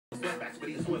flashbacks, but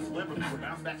he's a celebrity with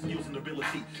bounce back skills and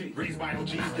ability. Raised by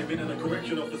OGs, they've been in a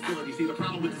correctional facility. See, the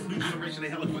problem with this new generation, they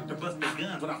hella quick to bust their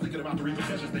guns without thinking about the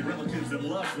repercussions, their relatives and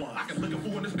loved ones. I can look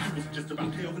for in this people's just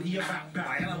about tell what he about.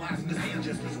 By analyzing his hand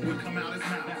gestures and what come out his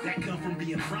mouth. That come from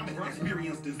being trauma,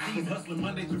 experienced disease, hustling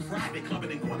Monday through Friday,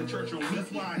 clubbing and going to church on weekends.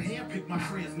 That's why I handpick my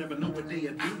friends, never know what they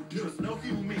do. Just no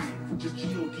human meaning, just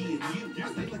G.O.D. and you.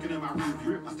 I stay looking at my rear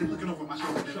view, I stay looking over my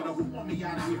shoulder. Never know who want me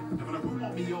out of here, never know who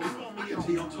want me over. I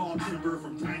can tell tall timber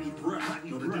from tiny brush.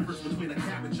 Know the difference between a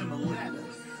cabbage and a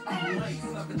lettuce. I'm late.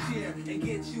 Pull up a chair and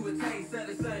get you a taste of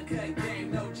the sun-cut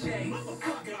game, no chase.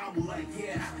 Motherfucker, I'm late.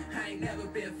 Yeah, I ain't never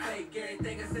been fake.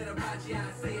 Everything I said about you,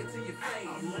 I say it to your face.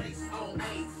 I'm late. On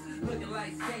eights, looking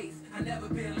like skates. I never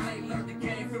been late, learned the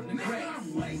game from the greats.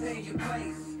 I'm late. Stay in your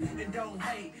place and don't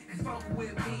hate, cause fucking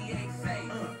with me ain't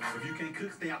safe. If you can't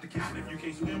cook, stay out the kitchen. If you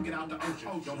can't swim, get out the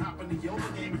ocean. Don't hop in the yoga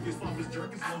game if your soft is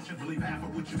jerking slotion. Believe half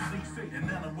of what you see and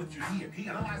none of what you hear.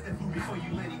 Analyze that food before you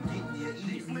let it get in your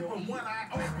ear. Sleep with one eye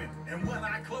open and one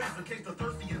eye closed in case the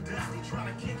thirsty and dusty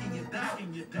trying to kick in your down.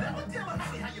 Never tell a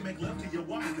homie how you make love to your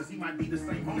woman, cause he might be the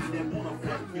same homie that wanna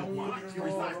fuck your woman. He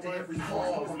resides to every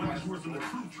source. Compromise yours in the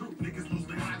truth. Niggas lose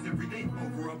their lives every day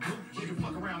over a boot. You can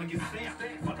fuck around and get stamped.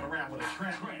 Fucking around with a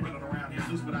trap. Running around here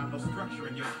loose without no structure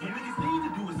in your head. What niggas need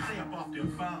to do is stay up off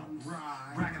them phones.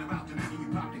 Bragging about the nigga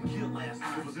you popped and killed last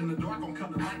night. It was in the dark, gonna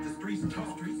come to light, the streets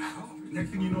talk.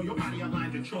 Next thing you know, your body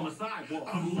online control a sidewalk.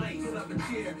 I'm late. Pull up a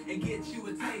chair and get you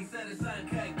a taste of the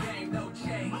sun-cut game, no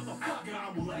chase. Motherfucker,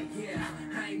 I'm late. Yeah,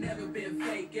 I ain't never been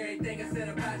fake. Everything I said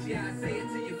about you, I say it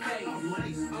to your face. I'm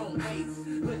late. On eights,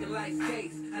 looking like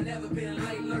skates. I never been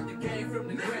late, learned the game from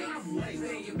the greats. I'm late.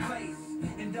 Stay in your place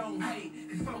and don't hate,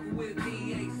 cause fucking with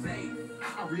me ain't safe.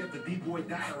 I read the D-Boy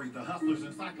Diary, the Hustler's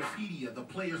Encyclopedia, the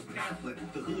Player's Pamphlet,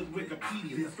 the Hood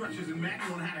Wikipedia, the instructions and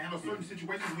manual on how to handle certain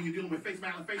situations when you're dealing with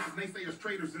face-smiling faces, naysayers,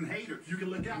 traitors, and haters. You can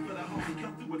look out for the homie,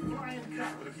 come through with flying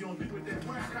cut, but if you don't do it that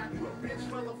one time, you a bitch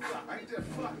motherfucker. Ain't that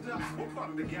fucked up? What part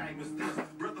of the game is this?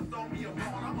 Brother, throw me a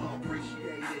ball, I'ma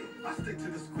appreciate it. I stick to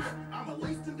the script, I'm a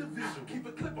laced individual, keep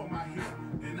a clip on my hip,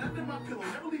 and under my pillow,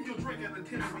 never leave your drink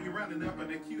unattended when you're rounding up, and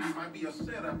that cutie might be a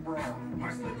setup brawl.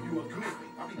 Might slip you a goofy.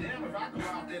 I'll be damned if I go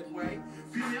out that way.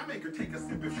 Feel me, I make her take a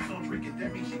sip. If she don't drink it,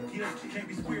 that means she guilty. Can't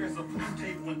be square as a pool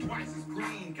table and twice as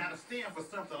green. Gotta stand for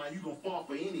something or you gon' fall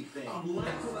for anything. I'm late.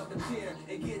 Pull up a chair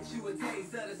and get you a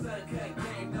taste of the sun-cut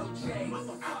game, no chase.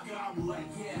 Motherfucker, I'm late.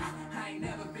 Yeah, I ain't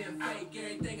never been fake.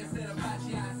 Everything I said about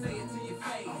you, I say it to your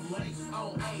face. I'm late.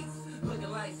 On eights, looking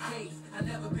like skates. I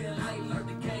never been late, learned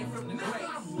the game from the greats.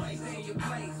 I'm late. Stay in your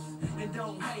place and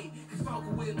don't hate, cause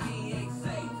fucking with me ain't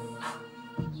safe.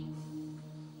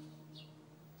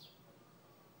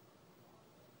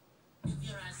 If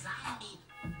you're a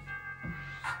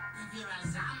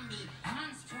zombie,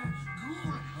 monster,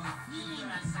 ghoul, if you're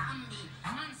a zombie,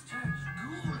 monster,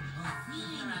 ghoul, if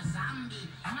you're a zombie,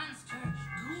 monster,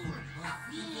 ghoul,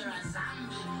 if you're a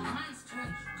zombie, monster,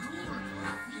 ghoul,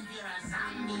 if you're a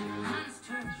zombie,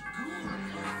 monster, ghoul,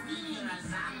 if you're a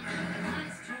zombie,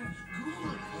 monster,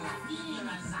 ghoul, if you're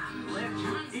a zombie,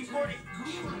 monster,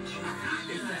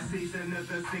 It's that season of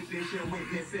the sickness you're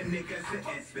witnessing, niggas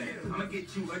sitting spit. I'ma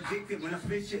get you addicted when I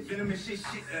spit shit, venomous shit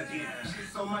again. Shit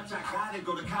so much I gotta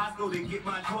go to Costco to get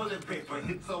my toilet paper.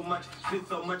 Hit so much, spit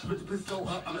so much, piss so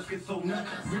up, I'ma get so nuts.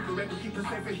 Reaper Rebel, keep it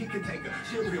safe, he can take a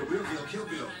chill pill, real deal, kill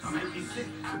bill. I might be sick,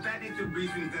 but that ain't the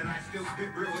reason that I still spit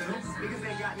real ill. Niggas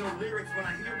ain't got no lyrics when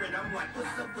I hear it, I'm like,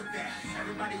 what's up with that?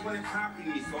 Everybody wanna copy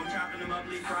me, so I'm chopping them up,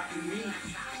 leave rocking me.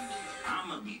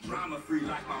 I'ma be drama-free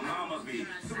like my mama be.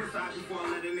 Suicide before I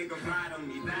let a nigga ride on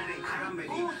me. That ain't comedy.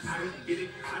 I don't get it.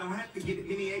 I don't have to get it.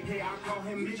 Many AK, I'll call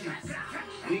him Midget.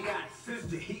 And he got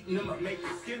sister heating him up, make the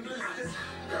skin blister.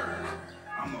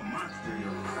 I'm a monster,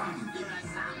 yo. I'm you're a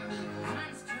zombie,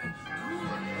 monster,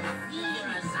 ghoul, if you're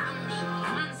a zombie,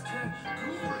 monster,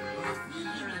 ghoul, if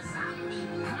you're a zombie,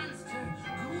 monster,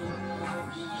 ghoul,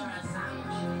 if you're a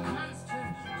zombie, monster,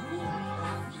 ghoul,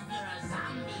 if you're a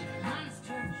zombie,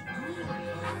 monster, ghoul,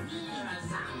 if you're a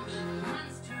zombie,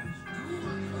 monster,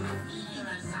 ghoul, if you're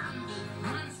a zombie,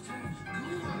 monster,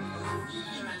 ghoul, if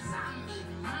you're a zombie,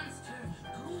 monster,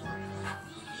 ghoul.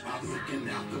 I'm looking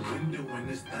out the window and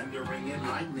it's thundering and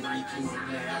lightning. 2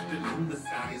 in the afternoon, the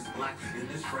sky is black and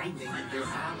it's frightening. And they're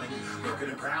howling, looking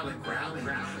and prowling, growling.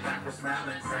 Backward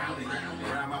smiling, crowding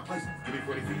around my place. Give me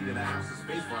 40 feet in a house of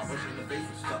space while I push in the face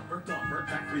of stubber.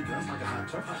 Pack 3 guns like a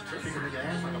hunter. Kick a nigga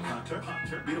ass like a punter.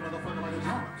 Beat a motherfucker like a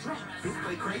drummer. Bitch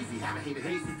play crazy, haven't hated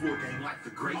hazy for a game like the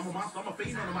great. I'm a monster, I'm a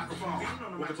fiend on the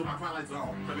microphone. Welcome to my Twilight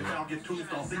Zone. Let me tell, get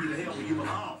tombstone, send you to hell where you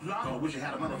belong. Don't wish you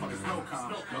had a motherfucking snow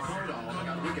cone. No cold on, I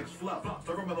got a wicked flow. flop.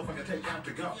 Struggle motherfucker take out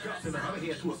to go. Send a honey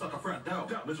head to a sucker front door.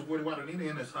 Mr. Woody Water Nina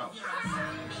in this house. You're a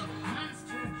zombie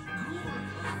monster ghoul.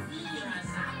 You're a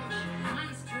zombie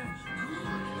monster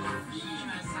ghoul.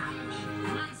 You're a zombie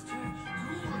monster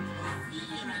ghoul.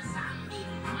 You're a zombie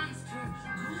monster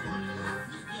ghoul.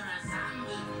 You're a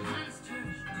zombie monster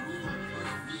ghoul.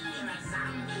 You're a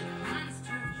zombie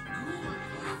monster ghoul.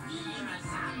 You're a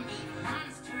zombie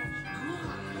monster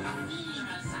ghoul. You're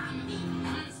a zombie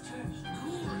monster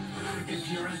ghoul.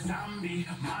 If you're a zombie,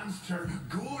 monster,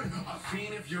 good. A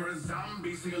fiend if you're a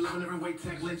zombie. So you're living every way,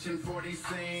 tech, lynch, and 40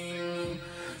 sing.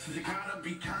 So you gotta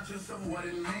be conscious of what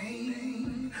it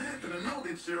means. Gotta know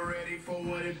that you're ready for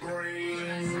what it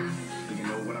brings. Do you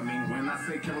know what I mean when I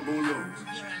say caribou lose? You're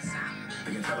a zombie.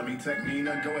 Then you're telling me, tech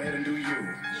Nina, go ahead and do you.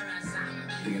 You're a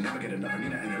zombie. Then you never get enough of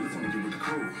Nina and you're listening to you with the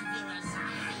crew. You're a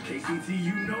zombie. KCT,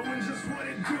 you know just what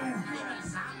it do. You're a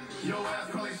zombie. Your ass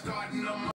probably starting them.